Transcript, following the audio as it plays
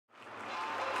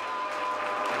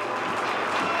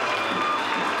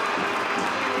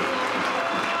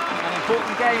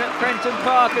important game at Prenton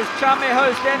Park as Tranmere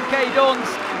host MK Dons.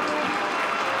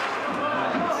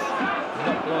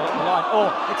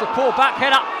 Oh, it's a poor back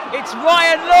header. It's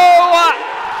Ryan Lowe.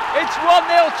 It's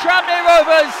 1-0 Tranmere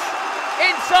Rovers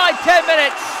inside 10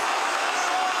 minutes.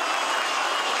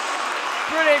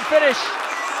 Brilliant finish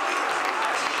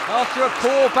after a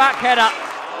poor back header.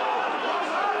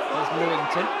 There's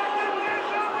Lewington.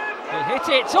 He hit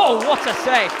it. Oh, what a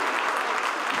save!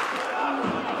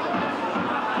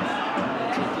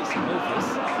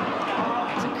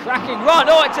 It's a cracking run.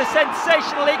 Oh, it's a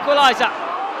sensational equaliser.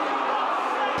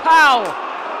 Powell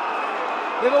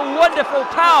with a wonderful,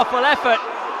 powerful effort.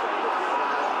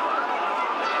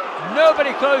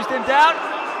 Nobody closed him down.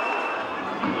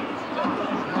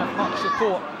 Doesn't have much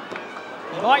support.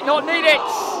 He might not need it.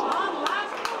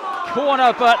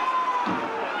 Corner, but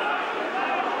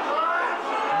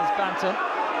there's Banton.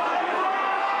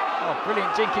 Oh,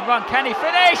 brilliant jinking run. Can he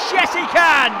finish? Yes, he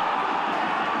can.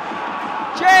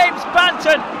 James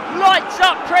Banton lights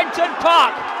up Prenton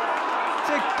Park. It's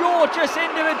a gorgeous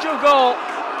individual goal.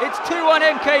 It's 2-1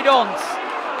 MK Dons. It's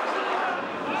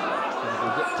going to be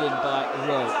whipped in by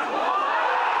Rowe.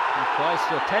 He tries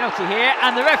for a penalty here,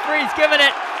 and the referee's given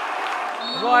it.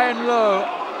 Ryan Lowe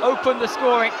opened the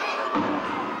scoring.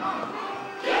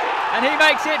 And he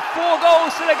makes it 4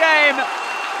 goals to the game.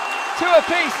 2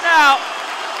 apiece now.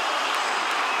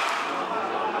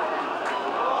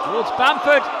 Towards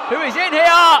Bamford, who is in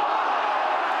here.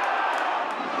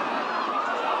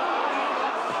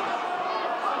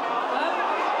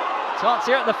 Chance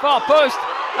here at the far post,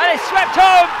 and it's swept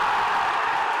home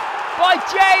by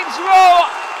James Rowe.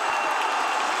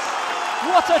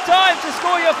 What a time to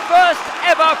score your first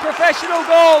ever professional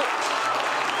goal.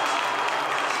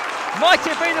 Might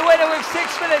have been the winner with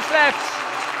 6 minutes left.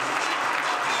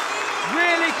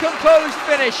 Really composed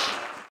finish.